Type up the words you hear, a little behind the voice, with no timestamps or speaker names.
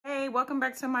welcome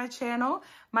back to my channel.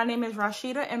 My name is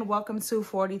Rashida and welcome to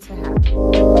 40 to Happy.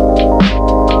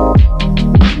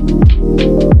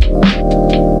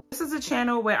 This is a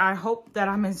channel where I hope that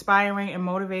I'm inspiring and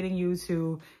motivating you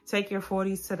to take your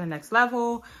 40s to the next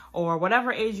level, or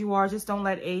whatever age you are. Just don't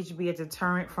let age be a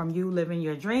deterrent from you living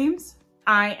your dreams.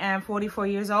 I am 44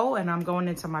 years old and I'm going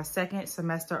into my second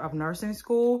semester of nursing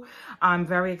school. I'm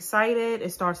very excited.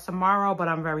 It starts tomorrow, but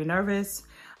I'm very nervous.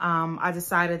 I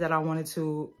decided that I wanted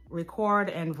to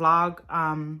record and vlog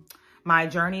my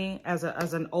journey as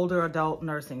an older adult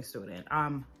nursing student.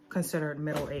 I'm considered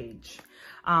middle age.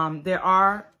 There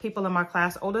are people in my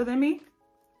class older than me,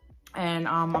 and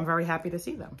I'm very happy to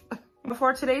see them.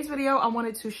 Before today's video, I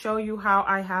wanted to show you how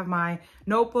I have my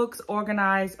notebooks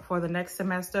organized for the next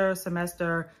semester,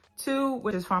 semester 2,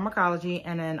 which is pharmacology,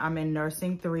 and then I'm in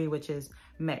nursing 3, which is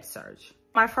med-surg.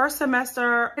 My first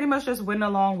semester pretty much just went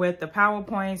along with the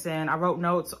PowerPoints, and I wrote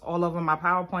notes all over my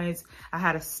PowerPoints. I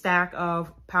had a stack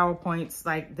of PowerPoints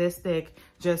like this thick,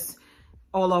 just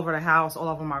all over the house, all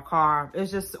over my car. It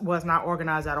just was not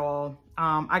organized at all.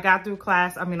 I got through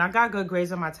class. I mean, I got good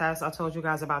grades on my tests. I told you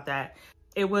guys about that.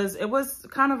 It was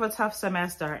kind of a tough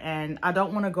semester, and I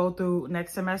don't want to go through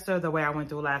next semester the way I went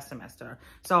through last semester.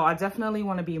 So I definitely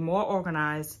want to be more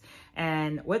organized.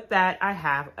 And with that, I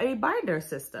have a binder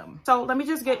system. So let me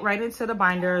just get right into the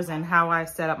binders and how I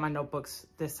set up my notebooks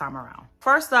this time around.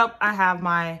 First up, I have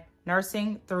my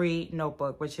nursing 3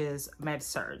 notebook, which is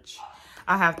med-surg.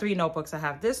 I have 3 notebooks. I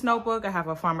have this notebook, I have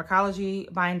a pharmacology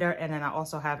binder, and then I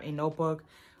also have a notebook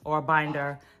or a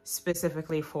binder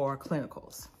specifically for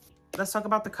clinicals. Let's talk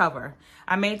about the cover.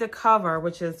 I made the cover,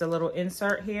 which is the little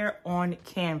insert here, on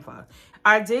Canva.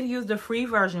 I did use the free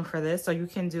version for this, so you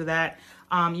can do that.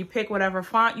 You pick whatever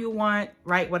font you want,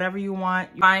 write whatever you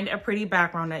want. You find a pretty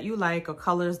background that you like or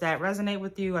colors that resonate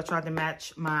with you. I tried to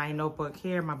match my notebook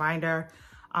here, my binder,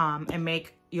 and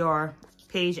make your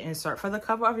page insert for the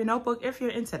cover of your notebook if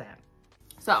you're into that.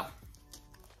 So,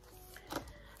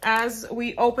 as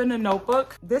we open the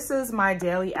notebook, this is my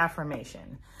daily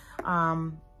affirmation.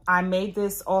 I made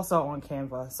this also on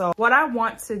Canva. So what I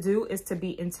want to do is to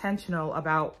be intentional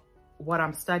about what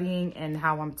I'm studying and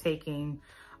how I'm taking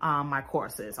my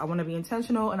courses. I want to be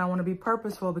intentional and I want to be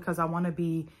purposeful because I want to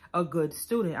be a good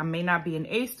student. I may not be an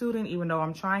A student, even though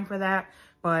I'm trying for that,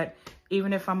 but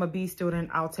even if I'm a B student,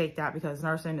 I'll take that because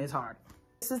nursing is hard.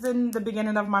 This is in the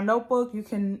beginning of my notebook. You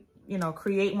can,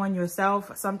 create one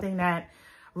yourself, something that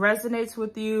resonates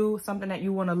with you, something that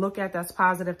you want to look at that's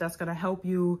positive, that's going to help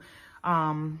you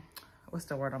what's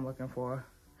the word I'm looking for?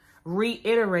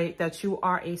 Reiterate that you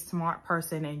are a smart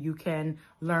person and you can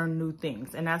learn new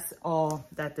things. And that's all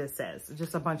that this says.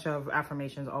 Just a bunch of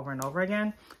affirmations over and over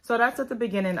again. So that's at the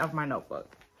beginning of my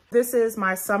notebook. This is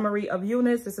my summary of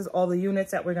units. This is all the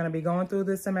units that we're going to be going through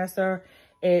this semester.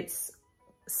 It's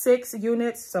 6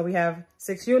 units. So we have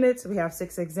 6 units. We have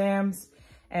 6 exams.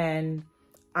 And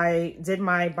I did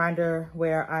my binder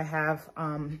where I have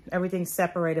everything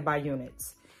separated by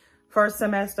units. First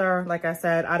semester, like I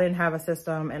said, I didn't have a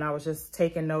system and I was just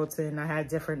taking notes and I had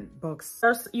different books.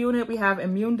 First unit, we have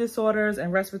immune disorders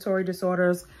and respiratory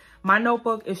disorders. My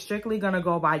notebook is strictly gonna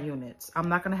go by units. I'm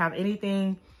not gonna have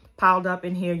anything piled up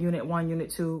in here, unit 1, unit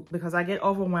 2, because I get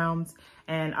overwhelmed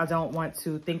and I don't want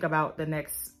to think about the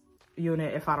next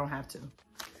unit if I don't have to.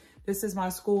 This is my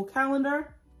school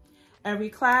calendar. Every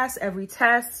class, every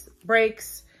test,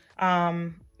 breaks,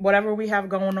 whatever we have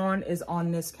going on is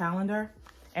on this calendar.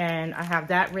 And I have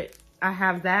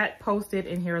that posted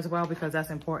in here as well because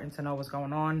that's important to know what's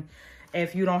going on.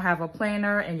 If you don't have a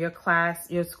planner and your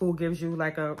school gives you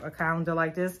like a calendar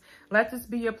like this, let this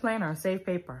be your planner, save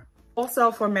paper.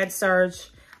 Also for med-surg,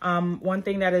 one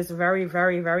thing that is very,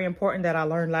 very, very important that I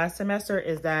learned last semester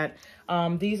is that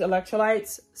these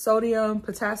electrolytes, sodium,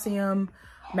 potassium,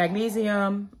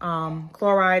 magnesium,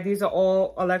 chloride, these are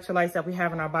all electrolytes that we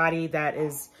have in our body that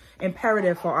is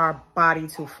imperative for our body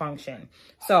to function.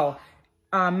 So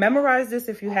memorize this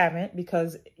if you haven't,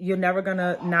 because you're never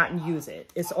gonna not use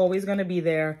it. It's always gonna be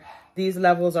there. These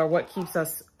levels are what keeps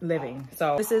us living.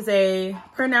 So this is a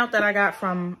printout that I got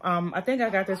from, I think I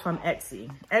got this from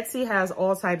Etsy. Etsy has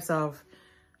all types of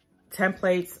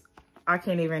templates. I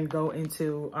can't even go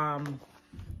into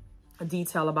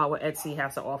detail about what Etsy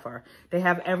has to offer. They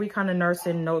have every kind of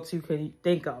nursing notes you could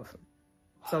think of.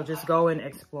 So just go and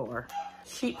explore.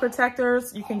 Sheet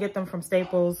protectors, you can get them from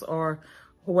Staples or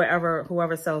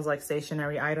whoever sells like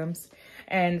stationary items.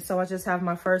 And so I just have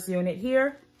my first unit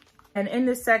here. And in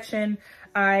this section,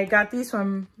 I got these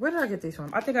from, where did I get these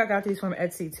from? I think I got these from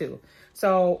Etsy too.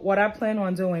 So what I plan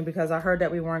on doing, because I heard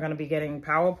that we weren't going to be getting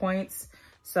PowerPoints,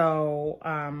 so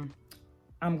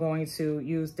I'm going to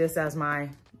use this as my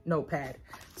notepad.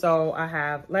 So I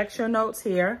have lecture notes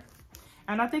here.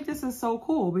 And I think this is so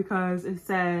cool because it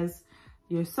says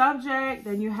your subject,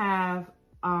 then you have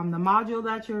the module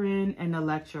that you're in and the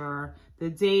lecturer, the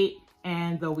date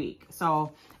and the week.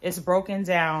 So it's broken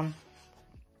down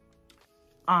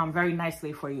very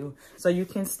nicely for you so you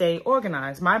can stay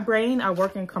organized. My brain, I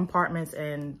work in compartments,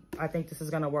 and I think this is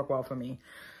going to work well for me.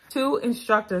 2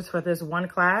 instructors for this one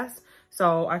class,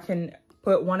 so I can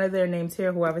put one of their names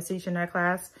here, whoever's teaching that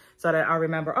class, so that I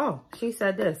remember, oh, she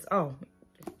said this, oh,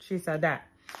 she said that.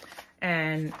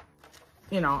 And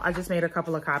you know, I just made a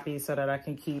couple of copies so that I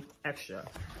can keep extra.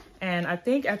 And I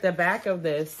think at the back of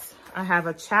this, I have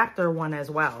a chapter one as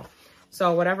well.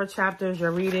 So whatever chapters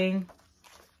you're reading,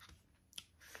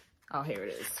 oh, here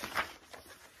it is.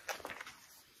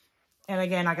 And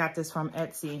again, I got this from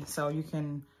Etsy, so you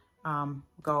can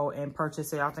go and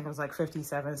purchase it. I think it was like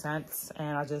 57 cents,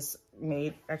 and I just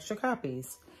made extra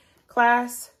copies.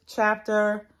 Class,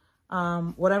 chapter,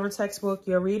 whatever textbook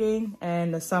you're reading,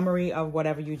 and the summary of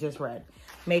whatever you just read.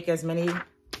 Make as many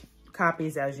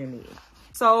copies as you need.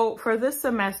 So for this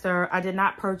semester, I did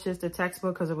not purchase the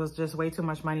textbook because it was just way too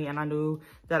much money, and I knew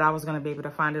that I was going to be able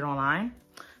to find it online.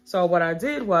 So what I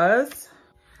did was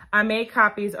I made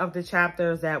copies of the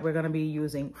chapters that we're going to be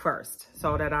using first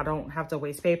so that I don't have to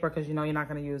waste paper, because you know you're not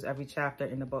going to use every chapter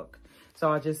in the book.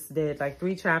 So I just did like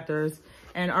 3 chapters,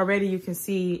 and already you can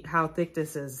see how thick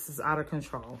this is. This is out of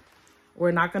control.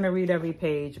 We're not going to read every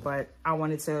page, but I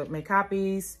wanted to make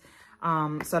copies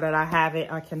so that I have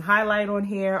it. I can highlight on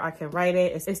here. I can write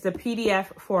it. It's the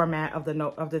PDF format of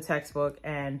the textbook,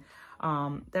 and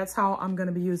that's how I'm going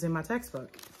to be using my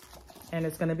textbook. And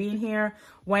it's going to be in here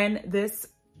when this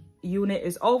unit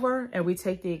is over and we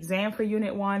take the exam for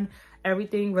unit 1.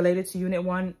 Everything related to unit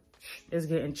 1 is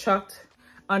getting chucked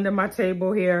under my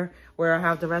table here, where I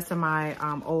have the rest of my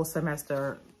old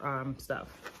semester stuff.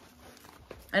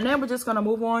 And then we're just going to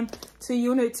move on to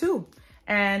unit 2.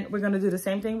 And we're going to do the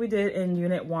same thing we did in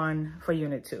unit 1 for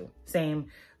unit 2. Same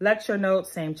lecture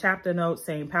notes, same chapter notes,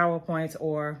 same PowerPoints,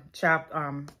 or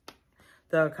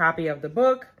the copy of the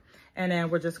book. And then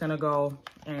we're just going to go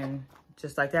and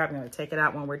just like that, we're going to take it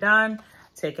out when we're done,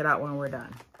 take it out when we're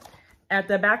done. At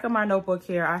the back of my notebook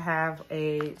here, I have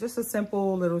just a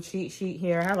simple little cheat sheet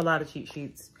here. I have a lot of cheat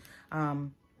sheets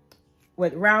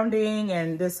with rounding,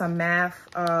 and there's some math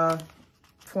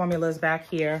formulas back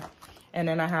here. And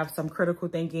then I have some critical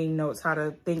thinking notes, how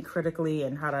to think critically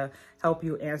and how to help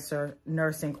you answer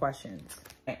nursing questions.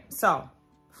 Okay, so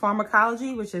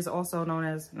pharmacology, which is also known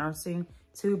as nursing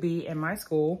 2B in my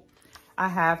school, I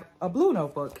have a blue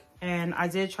notebook, and I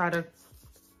did try to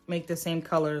make the same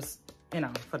colors, you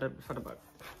know, for the book.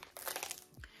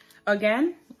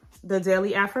 Again, the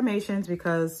daily affirmations,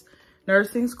 because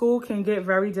nursing school can get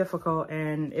very difficult,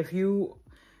 and if you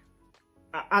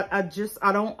I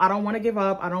don't want to give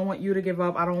up. I don't want you to give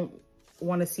up. I don't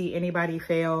want to see anybody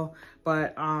fail,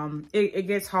 but it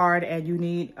gets hard, and you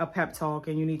need a pep talk,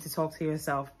 and you need to talk to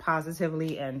yourself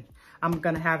positively, and I'm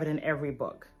going to have it in every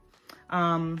book.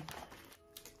 I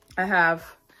have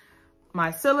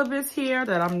my syllabus here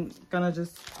that I'm going to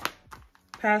just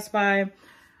pass by.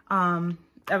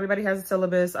 Everybody has a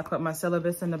syllabus. I put my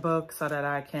syllabus in the book so that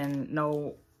I can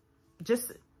know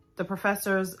just the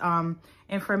professor's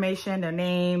information, their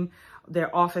name,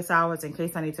 their office hours in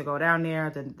case I need to go down there.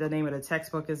 The name of the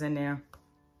textbook is in there.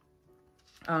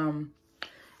 And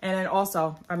then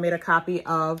also I made a copy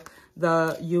of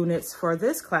the units for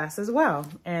this class as well.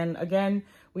 And again,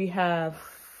 we have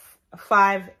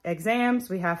 5 exams.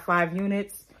 We have 5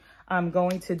 units. I'm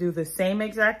going to do the same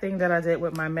exact thing that I did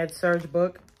with my Med-Surg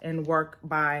book and work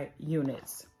by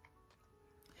units.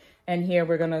 And here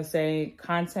we're going to say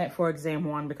content for exam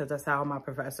 1 because that's how my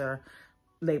professor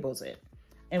labels it.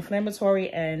 Inflammatory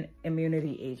and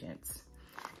immunity agents.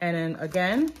 And then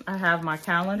again, I have my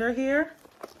calendar here,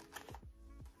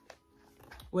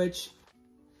 which,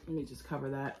 let me just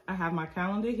cover that. I have my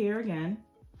calendar here again,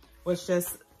 which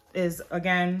just is,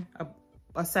 again,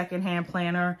 a secondhand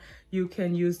planner. You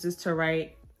can use this to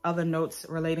write other notes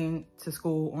relating to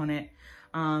school on it.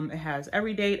 It has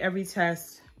every date, every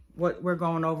test, what we're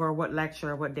going over, what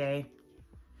lecture, what day,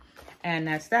 and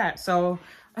that's that. So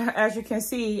as you can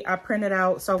see, I printed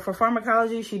out. So for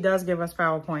pharmacology, she does give us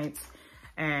PowerPoints,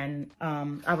 and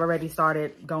I've already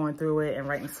started going through it and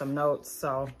writing some notes.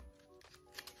 So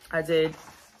I did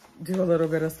do a little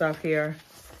bit of stuff here.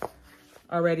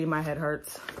 Already my head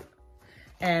hurts.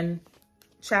 And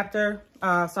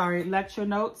lecture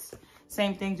notes,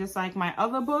 same thing, just like my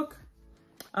other book.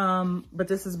 But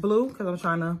this is blue because I'm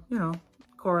trying to, you know,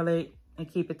 correlate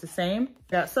and keep it the same.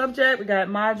 We got subject, we got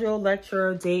module,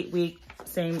 lecture, date, week,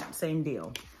 same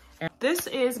deal. And this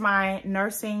is my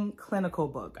nursing clinical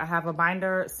book. I have a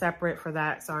binder separate for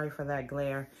that. Sorry for that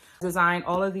glare. Designed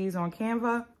all of these on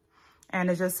Canva, and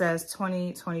it just says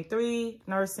 2023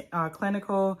 nursing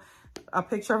clinical, a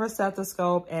picture of a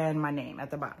stethoscope, and my name at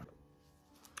the bottom.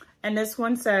 And this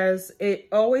one says, it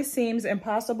always seems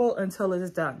impossible until it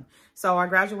is done. So I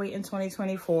graduate in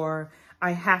 2024.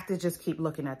 I have to just keep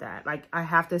looking at that. Like, I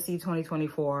have to see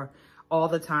 2024 all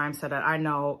the time so that I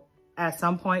know at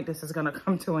some point this is gonna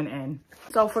come to an end.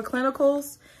 So for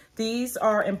clinicals, these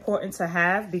are important to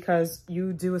have because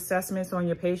you do assessments on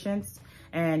your patients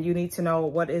and you need to know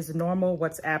what is normal,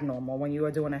 what's abnormal when you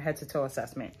are doing a head to toe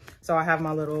assessment. So I have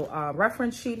my little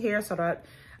reference sheet here so that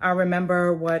I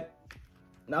remember what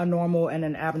a normal and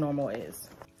an abnormal is.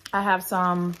 I have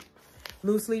some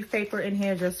loose leaf paper in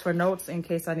here just for notes in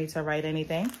case I need to write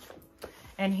anything.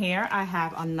 And here I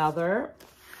have another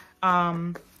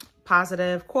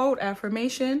positive quote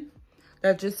affirmation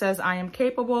that just says I am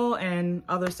capable and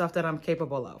other stuff that I'm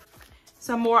capable of.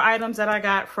 Some more items that I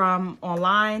got from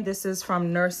online. This is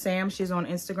from Nurse Sam. She's on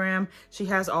Instagram. She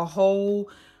has a whole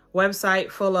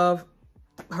website full of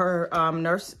her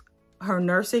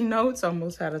nursing notes.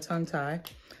 Almost had a tongue tie.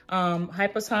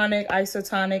 Hypotonic,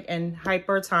 isotonic, and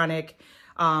hypertonic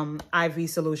IV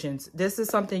solutions. This is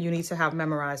something you need to have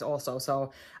memorized also.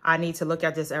 So I need to look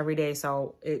at this every day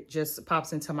so it just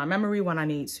pops into my memory when I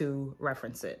need to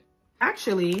reference it.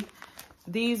 Actually,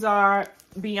 these are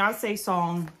Beyonce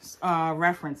songs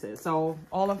references. So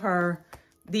all of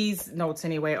these notes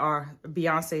anyway are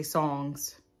Beyonce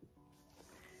songs.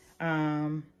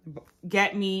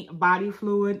 Get Me, Body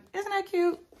Fluid. Isn't that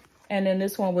cute? And then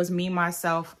this one was Me,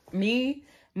 Myself, Me,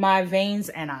 My Veins,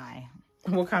 and I.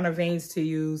 What kind of veins to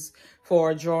use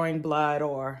for drawing blood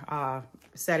or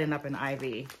setting up an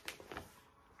IV.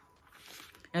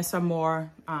 And some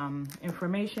more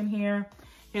information here.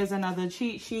 Here's another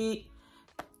cheat sheet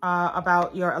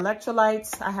about your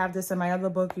electrolytes. I have this in my other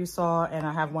book you saw, and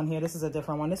I have one here. This is a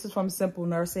different one. This is from Simple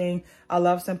Nursing. I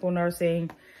love Simple Nursing.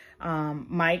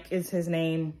 Mike is his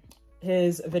name.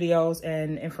 His videos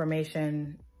and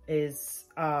information is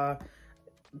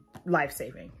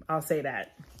life-saving. I'll say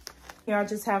that. Here I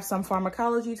just have some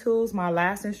pharmacology tools. My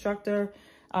last instructor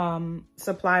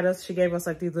supplied us. She gave us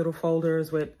like these little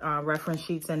folders with reference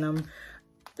sheets in them.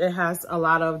 It has a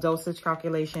lot of dosage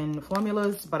calculation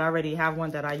formulas, but I already have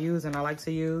one that I use and I like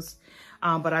to use.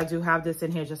 But I do have this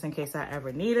in here just in case I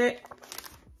ever need it.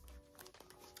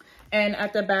 And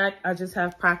at the back, I just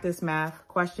have practice math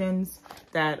questions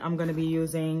that I'm going to be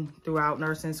using throughout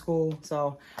nursing school.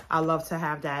 So I love to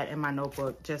have that in my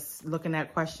notebook, just looking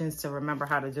at questions to remember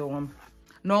how to do them.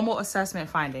 Normal assessment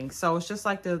findings. So it's just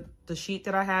like the sheet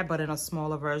that I had, but in a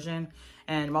smaller version.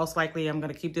 And most likely I'm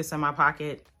going to keep this in my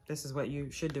pocket. This is what you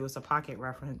should do. It's a pocket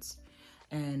reference.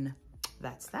 And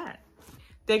that's that.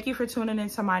 Thank you for tuning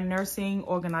into my nursing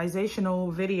organizational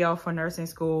video for nursing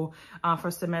school for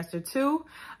semester 2.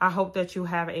 I hope that you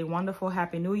have a wonderful,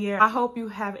 happy new year. I hope you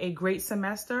have a great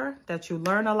semester, that you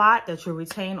learn a lot, that you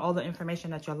retain all the information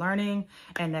that you're learning,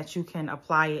 and that you can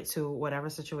apply it to whatever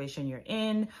situation you're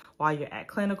in while you're at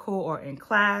clinical or in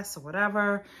class or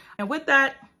whatever. And with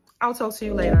that, I'll talk to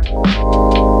you later.